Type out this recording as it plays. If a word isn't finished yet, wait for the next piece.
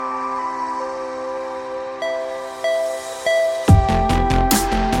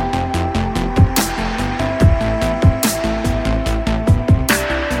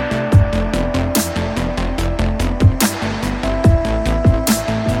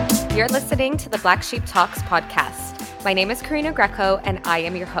You're listening to the Black Sheep Talks podcast. My name is Karina Greco, and I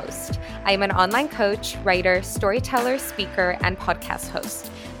am your host. I am an online coach, writer, storyteller, speaker, and podcast host.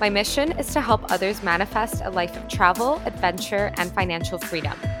 My mission is to help others manifest a life of travel, adventure, and financial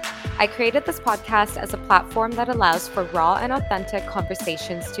freedom. I created this podcast as a platform that allows for raw and authentic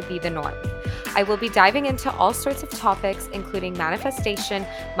conversations to be the norm. I will be diving into all sorts of topics, including manifestation,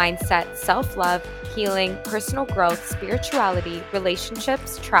 mindset, self-love, healing, personal growth, spirituality,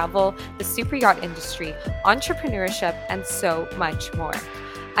 relationships, travel, the super yacht industry, entrepreneurship, and so much more.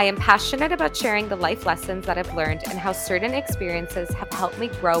 I am passionate about sharing the life lessons that I've learned and how certain experiences have helped me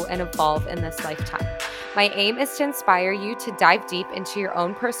grow and evolve in this lifetime. My aim is to inspire you to dive deep into your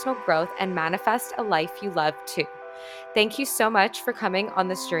own personal growth and manifest a life you love too. Thank you so much for coming on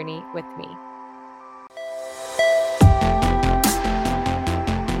this journey with me.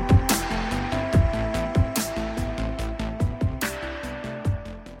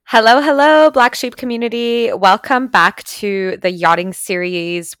 Hello, Black Sheep community. Welcome back to the yachting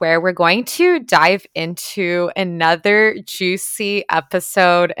series where we're going to dive into another juicy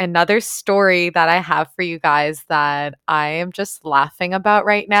episode, another story that I have for you guys that I am just laughing about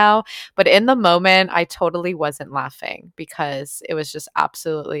right now. But in the moment, I totally wasn't laughing because it was just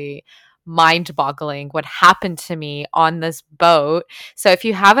absolutely mind-boggling what happened to me on this boat. So if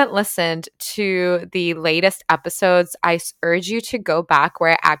you haven't listened to the latest episodes, I urge you to go back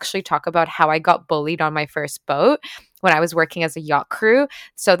where I actually talk about how I got bullied on my first boat when I was working as a yacht crew.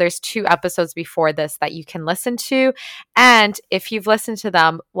 So there's 2 episodes before this that you can listen to. And if you've listened to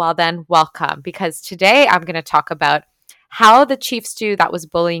them, well then welcome, because today I'm going to talk about how the chief stew that was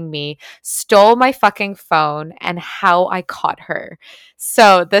bullying me stole my fucking phone and how I caught her.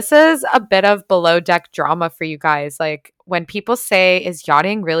 So this is a bit of below deck drama for you guys. Like when people say, is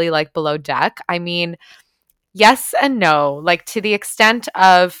yachting really like below deck? I mean, yes and no. Like to the extent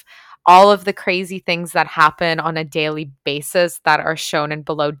of all of the crazy things that happen on a daily basis that are shown in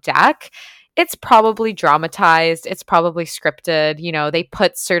below deck, it's probably dramatized. It's probably scripted. You know, they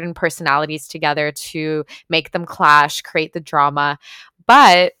put certain personalities together to make them clash, create the drama.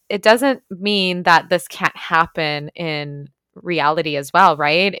 But it doesn't mean that this can't happen in reality as well,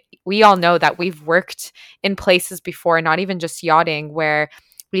 right? We all know that we've worked in places before, not even just yachting, where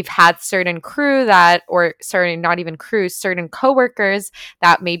we've had certain crew that, or certain, not even crews, certain coworkers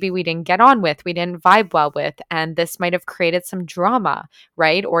that maybe we didn't get on with, we didn't vibe well with, and this might have created some drama,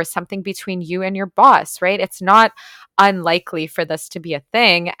 right? Or something between you and your boss, right? It's not unlikely for this to be a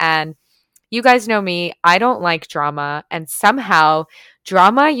thing. And you guys know me, I don't like drama, and somehow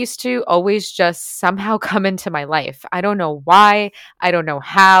drama used to always just somehow come into my life. I don't know why, I don't know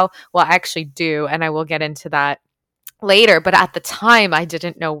how. Well, I actually do, and I will get into that later, but at the time I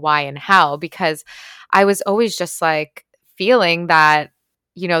didn't know why and how, because I was always just like feeling that,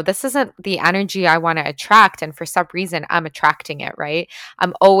 you know, this isn't the energy I want to attract, and for some reason I'm attracting it, right?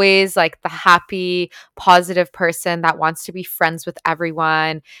 I'm always like the happy, positive person that wants to be friends with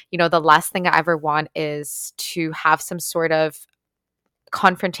everyone. You know, the last thing I ever want is to have some sort of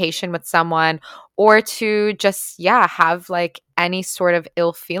confrontation with someone, or to just have like any sort of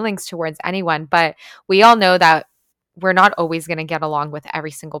ill feelings towards anyone. But we all know that we're not always going to get along with every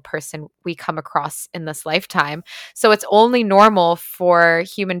single person we come across in this lifetime. So it's only normal for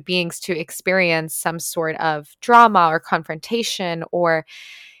human beings to experience some sort of drama or confrontation, or,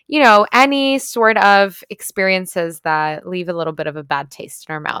 you know, any sort of experiences that leave a little bit of a bad taste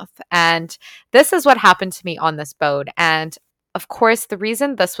in our mouth. And this is what happened to me on this boat. And of course, the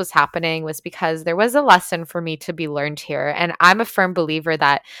reason this was happening was because there was a lesson for me to be learned here. And I'm a firm believer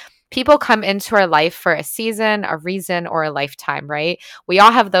that people come into our life for a season, a reason, or a lifetime, right? We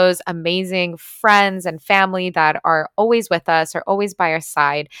all have those amazing friends and family that are always with us, are always by our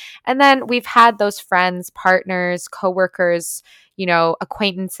side. And then we've had those friends, partners, coworkers, you know,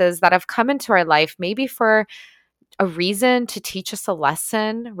 acquaintances that have come into our life maybe for a reason to teach us a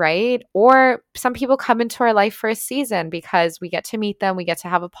lesson, right? Or some people come into our life for a season because we get to meet them, we get to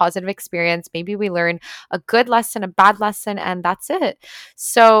have a positive experience. Maybe we learn a good lesson, a bad lesson, and that's it.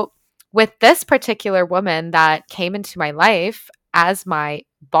 So with this particular woman that came into my life as my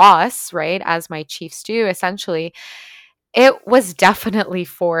boss, right, as my chief stew, essentially, it was definitely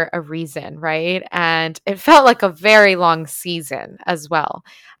for a reason, right? And it felt like a very long season as well.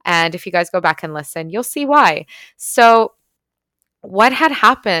 And if you guys go back and listen, you'll see why. So what had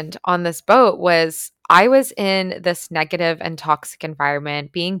happened on this boat was I was in this negative and toxic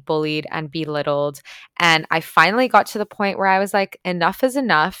environment, being bullied and belittled. And I finally got to the point where I was like, enough is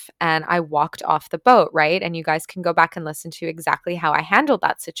enough. And I walked off the boat, right? And you guys can go back and listen to exactly how I handled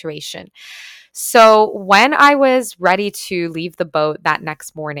that situation. So when I was ready to leave the boat that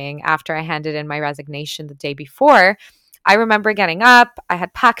next morning after I handed in my resignation the day before, I remember getting up, I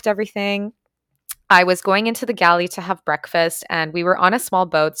had packed everything. I was going into the galley to have breakfast, and we were on a small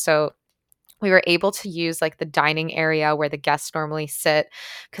boat. So we were able to use like the dining area where the guests normally sit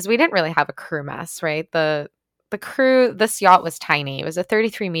because we didn't really have a crew mess, right? The crew, this yacht was tiny. It was a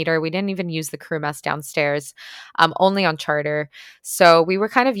 33-meter. We didn't even use the crew mess downstairs, only on charter. So we were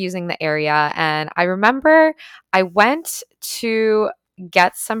kind of using the area. And I remember I went to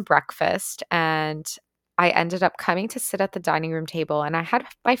get some breakfast, and I ended up coming to sit at the dining room table, and I had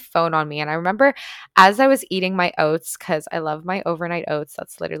my phone on me. And I remember as I was eating my oats, because I love my overnight oats,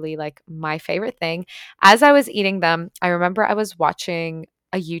 that's literally like my favorite thing. As I was eating them, I remember I was watching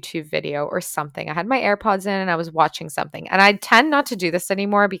a YouTube video or something. I had my AirPods in and I was watching something. And I tend not to do this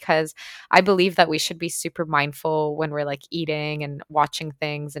anymore because I believe that we should be super mindful when we're like eating and watching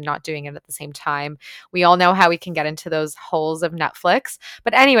things and not doing it at the same time. We all know how we can get into those holes of Netflix.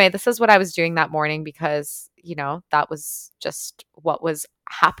 But anyway, this is what I was doing that morning because, that was just what was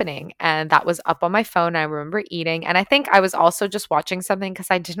happening. And that was up on my phone. I remember eating. And I think I was also just watching something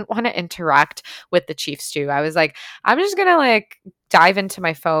because I didn't want to interact with the chief stew. I was like, I'm just gonna like dive into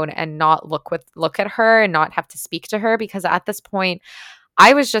my phone and not look at her and not have to speak to her, because at this point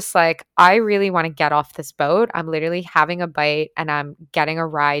I was just like, I really want to get off this boat. I'm literally having a bite and I'm getting a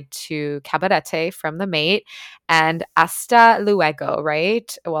ride to Cabarete from the mate and hasta luego,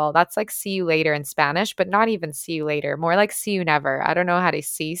 right? Well, that's like see you later in Spanish, but not even see you later, more like see you never. I don't know how to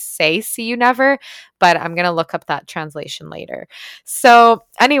say see you never, but I'm going to look up that translation later. So,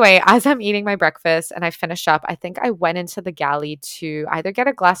 anyway, as I'm eating my breakfast and I finish up, I think I went into the galley to either get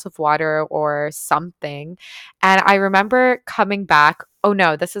a glass of water or something. And I remember coming back. Oh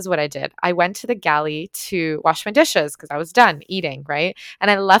no, this is what I did. I went to the galley to wash my dishes because I was done eating, right? And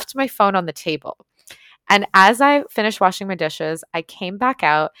I left my phone on the table. And as I finished washing my dishes, I came back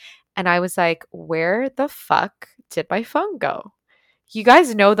out and I was like, where the fuck did my phone go? You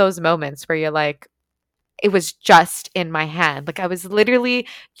guys know those moments where you're like, it was just in my hand. Like I was literally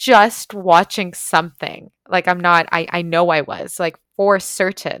just watching something. Like I know I was like for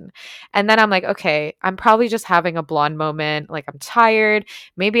certain. And then I'm like, okay, I'm probably just having a blonde moment. Like I'm tired.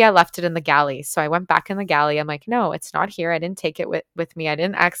 Maybe I left it in the galley. So I went back in the galley. I'm like, no, it's not here. I didn't take it with me. I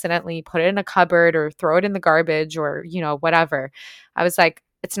didn't accidentally put it in a cupboard or throw it in the garbage or, whatever. I was like,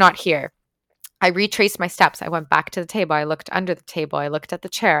 it's not here. I retraced my steps. I went back to the table. I looked under the table. I looked at the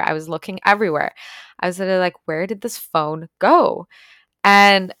chair. I was looking everywhere. I was literally like, where did this phone go?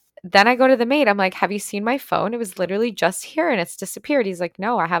 And then I go to the maid. I'm like, have you seen my phone? It was literally just here and it's disappeared. He's like,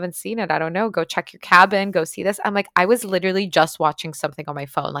 no, I haven't seen it. I don't know. Go check your cabin. Go see this. I'm like, I was literally just watching something on my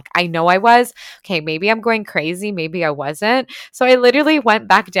phone. Like, I know I was. Okay, maybe I'm going crazy. Maybe I wasn't. So I literally went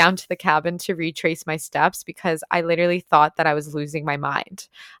back down to the cabin to retrace my steps because I literally thought that I was losing my mind.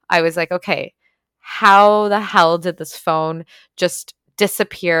 I was like, okay, how the hell did this phone just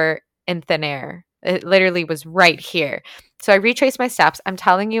disappear in thin air? It literally was right here. So I retraced my steps. I'm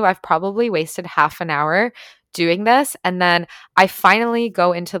telling you, I've probably wasted half an hour doing this. And then I finally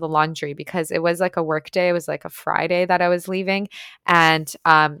go into the laundry because it was like a work day. It was like a Friday that I was leaving. And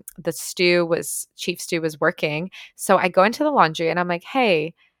the chief stew was working. So I go into the laundry and I'm like,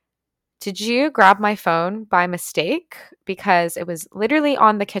 hey, did you grab my phone by mistake? Because it was literally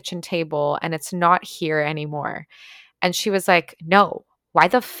on the kitchen table and it's not here anymore. And she was like, no, why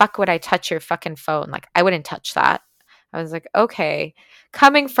the fuck would I touch your fucking phone? Like, I wouldn't touch that. I was like, okay.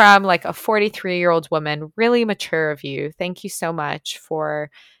 Coming from like a 43-year-old woman, really mature of you. Thank you so much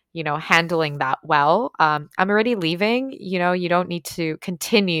for, handling that well. I'm already leaving. You don't need to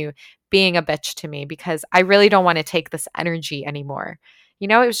continue being a bitch to me because I really don't want to take this energy anymore. It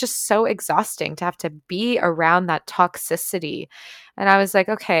was just so exhausting to have to be around that toxicity. And I was like,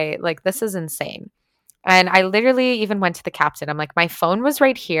 okay, like this is insane. And I literally even went to the captain. I'm like, my phone was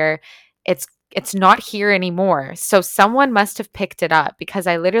right here. It's not here anymore. So someone must have picked it up because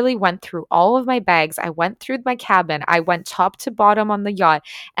I literally went through all of my bags. I went through my cabin. I went top to bottom on the yacht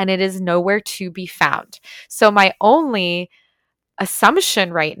and it is nowhere to be found. So my only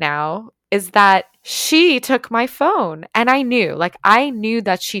assumption right now is that she took my phone. And I knew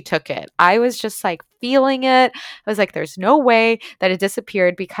that she took it. I was just like feeling it. I was like, there's no way that it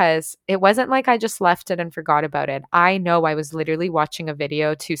disappeared because it wasn't like I just left it and forgot about it. I know I was literally watching a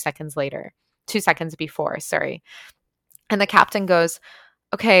video 2 seconds before, sorry. And the captain goes,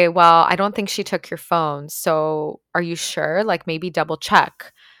 okay, well, I don't think she took your phone. So are you sure? Like maybe double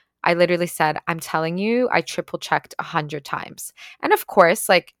check. I literally said, I'm telling you, I triple checked 100 times. And of course,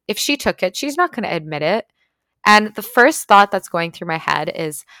 like if she took it, she's not going to admit it. And the first thought that's going through my head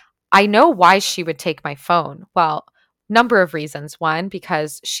is, I know why she would take my phone. Well, number of reasons. One,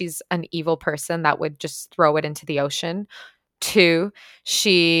 because she's an evil person that would just throw it into the ocean. Two,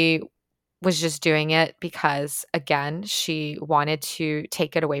 she was just doing it because, again, she wanted to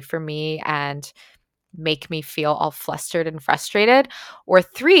take it away from me and make me feel all flustered and frustrated. Or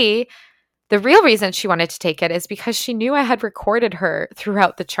three, the real reason she wanted to take it is because she knew I had recorded her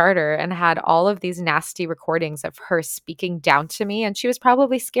throughout the charter and had all of these nasty recordings of her speaking down to me. And she was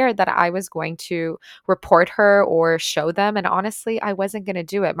probably scared that I was going to report her or show them. And honestly, I wasn't going to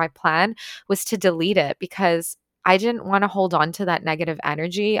do it. My plan was to delete it because I didn't want to hold on to that negative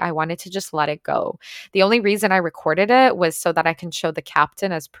energy. I wanted to just let it go. The only reason I recorded it was so that I can show the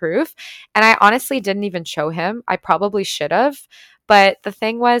captain as proof. And I honestly didn't even show him. I probably should have. But the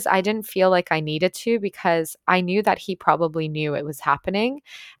thing was, I didn't feel like I needed to because I knew that he probably knew it was happening.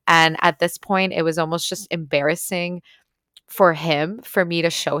 And at this point, it was almost just embarrassing for him, for me to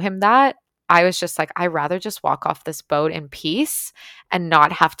show him that. I was just like, I'd rather just walk off this boat in peace and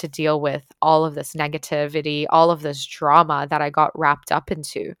not have to deal with all of this negativity, all of this drama that I got wrapped up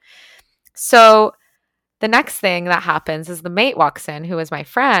into. So the next thing that happens is the mate walks in, who was my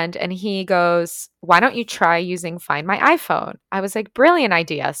friend, and he goes, Why don't you try using Find My iPhone? I was like, brilliant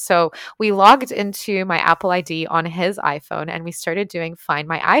idea. So we logged into my Apple ID on his iPhone and we started doing Find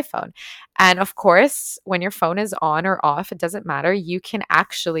My iPhone. And of course, when your phone is on or off, it doesn't matter. You can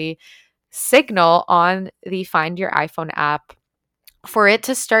actually signal on the Find Your iPhone app for it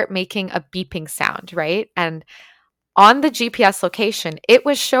to start making a beeping sound, right? And on the GPS location, it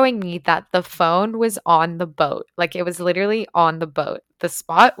was showing me that the phone was on the boat. Like it was literally on the boat. The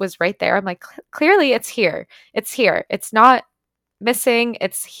spot was right there. I'm like, clearly it's here. It's here. It's not missing.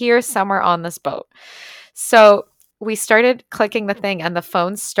 It's here somewhere on this boat. So we started clicking the thing and the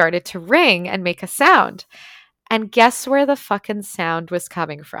phone started to ring and make a sound. And guess where the fucking sound was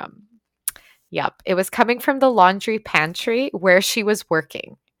coming from? Yep. It was coming from the laundry pantry where she was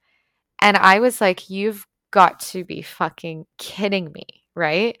working. And I was like, you've got to be fucking kidding me,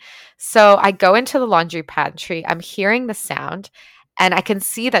 right? So I go into the laundry pantry. I'm hearing the sound and I can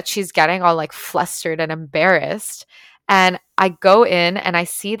see that she's getting all like flustered and embarrassed. And I go in and I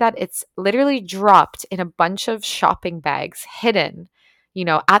see that it's literally dropped in a bunch of shopping bags hidden,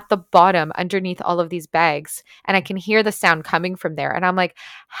 at the bottom underneath all of these bags. And I can hear the sound coming from there. And I'm like,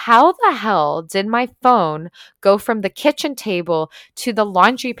 how the hell did my phone go from the kitchen table to the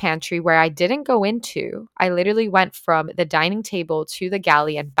laundry pantry where I didn't go into? I literally went from the dining table to the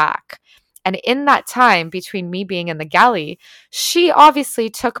galley and back. And in that time between me being in the galley, she obviously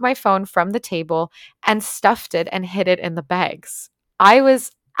took my phone from the table and stuffed it and hid it in the bags. I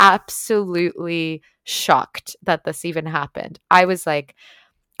was absolutely shocked that this even happened. I was like,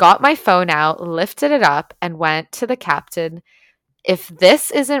 got my phone out, lifted it up, and went to the captain. If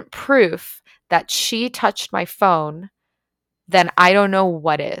this isn't proof that she touched my phone, then I don't know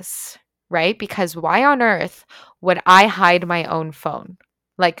what is, right? Because why on earth would I hide my own phone?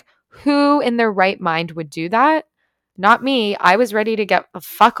 Like, who in their right mind would do that? Not me. I was ready to get the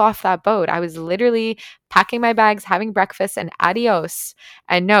fuck off that boat. I was literally packing my bags, having breakfast, and adios.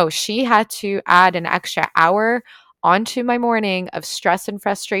 And no, she had to add an extra hour onto my morning of stress and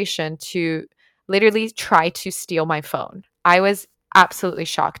frustration to literally try to steal my phone. I was absolutely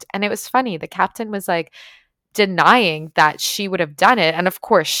shocked. And it was funny. The captain was like, denying that she would have done it. And of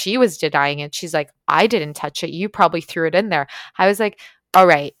course, she was denying it. She's like, I didn't touch it. You probably threw it in there. I was like, all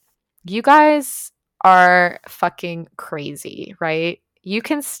right, you guys are fucking crazy, right? You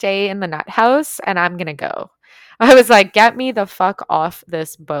can stay in the nut house and I'm going to go. I was like, get me the fuck off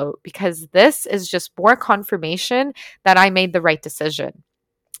this boat because this is just more confirmation that I made the right decision.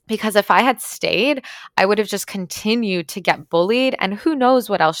 Because if I had stayed, I would have just continued to get bullied, and who knows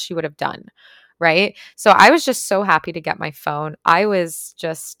what else she would have done. Right. So I was just so happy to get my phone. I was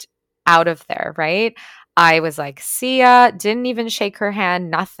just out of there. Right. I was like, see ya, didn't even shake her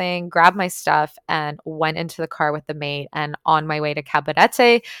hand, nothing, grabbed my stuff and went into the car with the mate and on my way to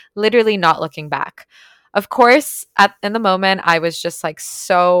Cabarete, literally not looking back. Of course, in the moment, I was just like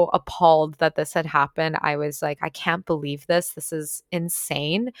so appalled that this had happened. I was like, I can't believe this. This is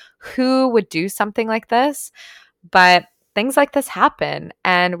insane. Who would do something like this? But things like this happen.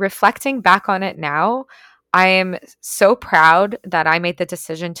 And reflecting back on it now, I am so proud that I made the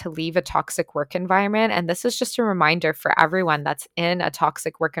decision to leave a toxic work environment. And this is just a reminder for everyone that's in a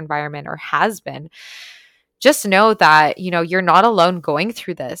toxic work environment or has been. just know that, you're not alone going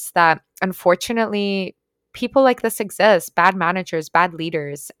through this, that unfortunately people like this exist, bad managers, bad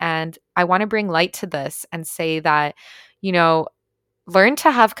leaders. And I want to bring light to this and say that, you know, learn to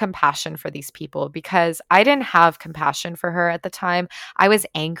have compassion for these people, because I didn't have compassion for her at the time. I was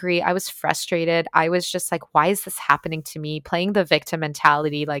angry. I was frustrated. I was just like, why is this happening to me? Playing the victim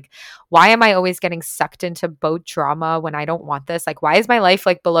mentality. Like, why am I always getting sucked into boat drama when I don't want this? Like, why is my life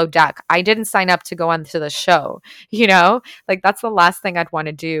like below deck? I didn't sign up to go onto the show, you know? Like, that's the last thing I'd want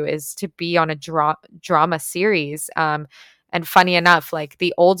to do, is to be on a drama series. And funny enough, like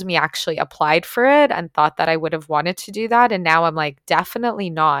the old me actually applied for it and thought that I would have wanted to do that. And now I'm like, definitely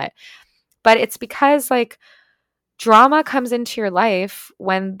not. But it's because like drama comes into your life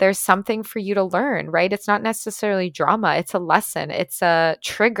when there's something for you to learn, right? It's not necessarily drama, it's a lesson, it's a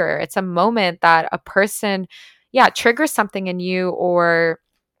trigger, it's a moment that a person, yeah, triggers something in you or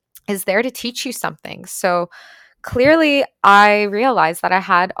is there to teach you something. So clearly, I realized that I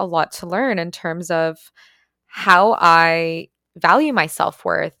had a lot to learn in terms of how I value my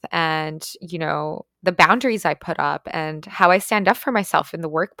self-worth and, the boundaries I put up and how I stand up for myself in the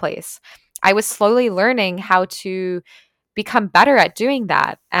workplace. I was slowly learning how to become better at doing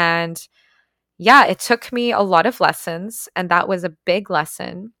that. And yeah, it took me a lot of lessons. And that was a big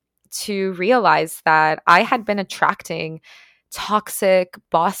lesson to realize that I had been attracting toxic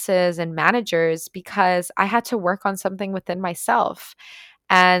bosses and managers because I had to work on something within myself.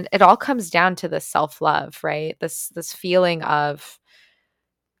 And it all comes down to this self-love, right? This feeling of,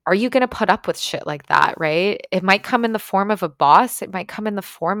 are you going to put up with shit like that, right? It might come in the form of a boss, it might come in the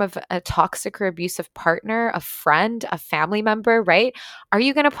form of a toxic or abusive partner, a friend, a family member, right? Are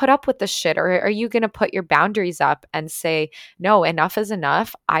you going to put up with this shit, or are you going to put your boundaries up and say, no, enough is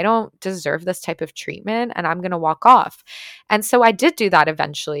enough. I don't deserve this type of treatment and I'm going to walk off. And so I did do that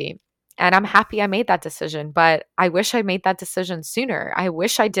eventually. And I'm happy I made that decision, but I wish I made that decision sooner. I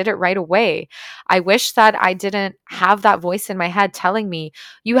wish I did it right away. I wish that I didn't have that voice in my head telling me,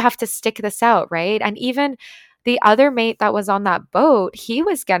 you have to stick this out, right? And even the other mate that was on that boat, he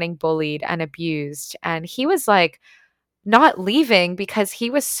was getting bullied and abused. And he was like not leaving because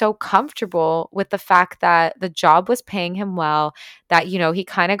he was so comfortable with the fact that the job was paying him well, that, he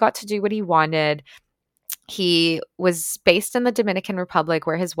kind of got to do what he wanted. He was based in the Dominican Republic,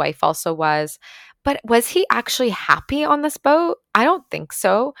 where his wife also was. But was he actually happy on this boat? I don't think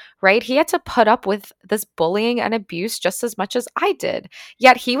so, right? He had to put up with this bullying and abuse just as much as I did.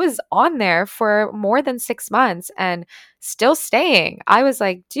 Yet he was on there for more than 6 months and still staying. I was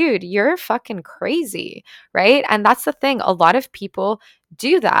like, dude, you're fucking crazy, right? And that's the thing. A lot of people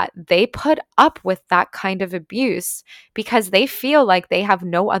do that. They put up with that kind of abuse because they feel like they have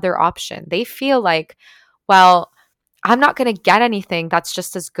no other option. They feel like, well, I'm not going to get anything that's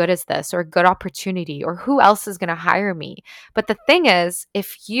just as good as this, or a good opportunity, or who else is going to hire me. But the thing is,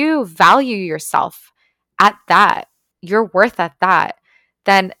 if you value yourself at that, your worth at that,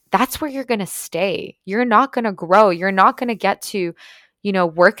 then that's where you're going to stay. You're not going to grow. You're not going to get to,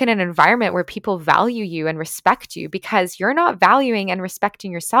 work in an environment where people value you and respect you, because you're not valuing and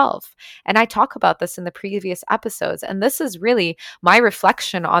respecting yourself. And I talk about this in the previous episodes. And this is really my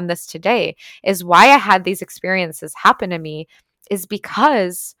reflection on this today, is why I had these experiences happen to me, is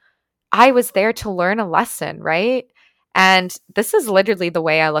because I was there to learn a lesson, right? And this is literally the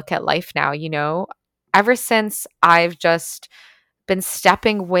way I look at life now, ever since I've just been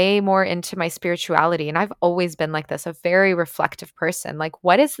stepping way more into my spirituality. And I've always been like this, a very reflective person. Like,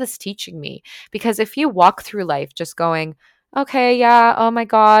 what is this teaching me? Because if you walk through life just going, okay, yeah, oh my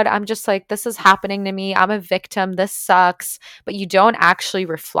God, I'm just like, this is happening to me. I'm a victim. This sucks. But you don't actually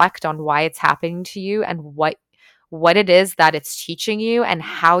reflect on why it's happening to you and what it is that it's teaching you and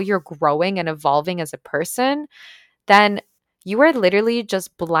how you're growing and evolving as a person, then you are literally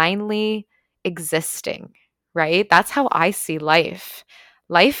just blindly existing, right? That's how I see life.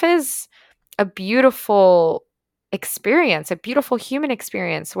 Life is a beautiful experience, a beautiful human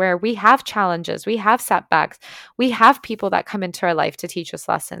experience where we have challenges, we have setbacks, we have people that come into our life to teach us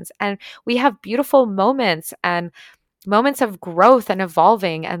lessons, and we have beautiful moments and moments of growth and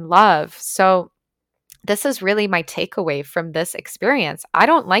evolving and love. So, this is really my takeaway from this experience. I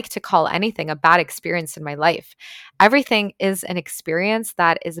don't like to call anything a bad experience in my life. Everything is an experience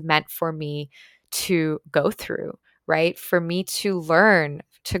that is meant for me to go through, right? For me to learn,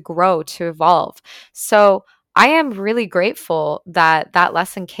 to grow, to evolve. So I am really grateful that that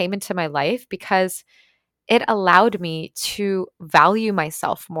lesson came into my life, because it allowed me to value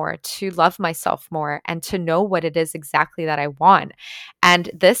myself more, to love myself more, and to know what it is exactly that I want. And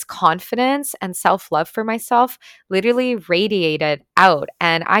this confidence and self love for myself literally radiated out.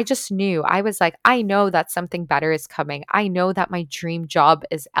 And I just knew, I was like, I know that something better is coming. I know that my dream job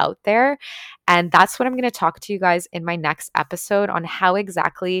is out there. And that's what I'm going to talk to you guys in my next episode on how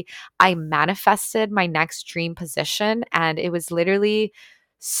exactly I manifested my next dream position. And it was literally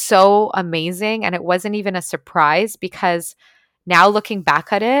so amazing. And it wasn't even a surprise because now looking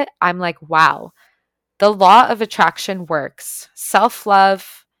back at it, I'm like, wow, the law of attraction works. Self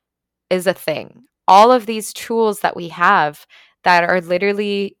love is a thing. All of these tools that we have that are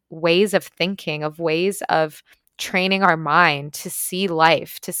literally ways of thinking, of ways of training our mind to see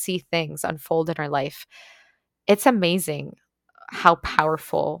life, to see things unfold in our life. It's amazing how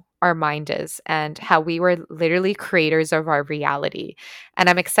powerful our mind is and how we were literally creators of our reality. And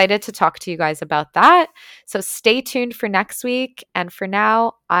I'm excited to talk to you guys about that. So stay tuned for next week. And for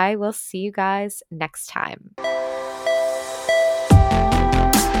now, I will see you guys next time.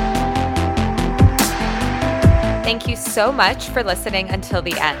 Thank you so much for listening until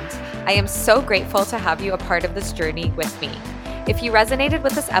the end. I am so grateful to have you a part of this journey with me. If you resonated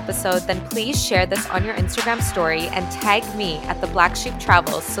with this episode, then please share this on your Instagram story and tag me at the Black Sheep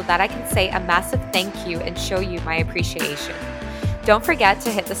Travels so that I can say a massive thank you and show you my appreciation. Don't forget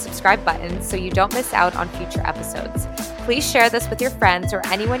to hit the subscribe button so you don't miss out on future episodes. Please share this with your friends or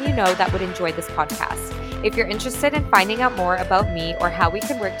anyone you know that would enjoy this podcast. If you're interested in finding out more about me or how we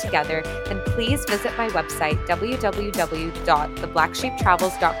can work together, then please visit my website,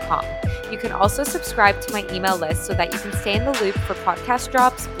 www.theblacksheeptravels.com. You can also subscribe to my email list so that you can stay in the loop for podcast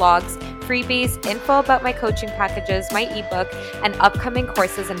drops, blogs, freebies, info about my coaching packages, my ebook, and upcoming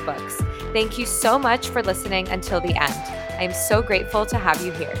courses and books. Thank you so much for listening until the end. I am so grateful to have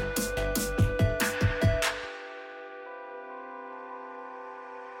you here.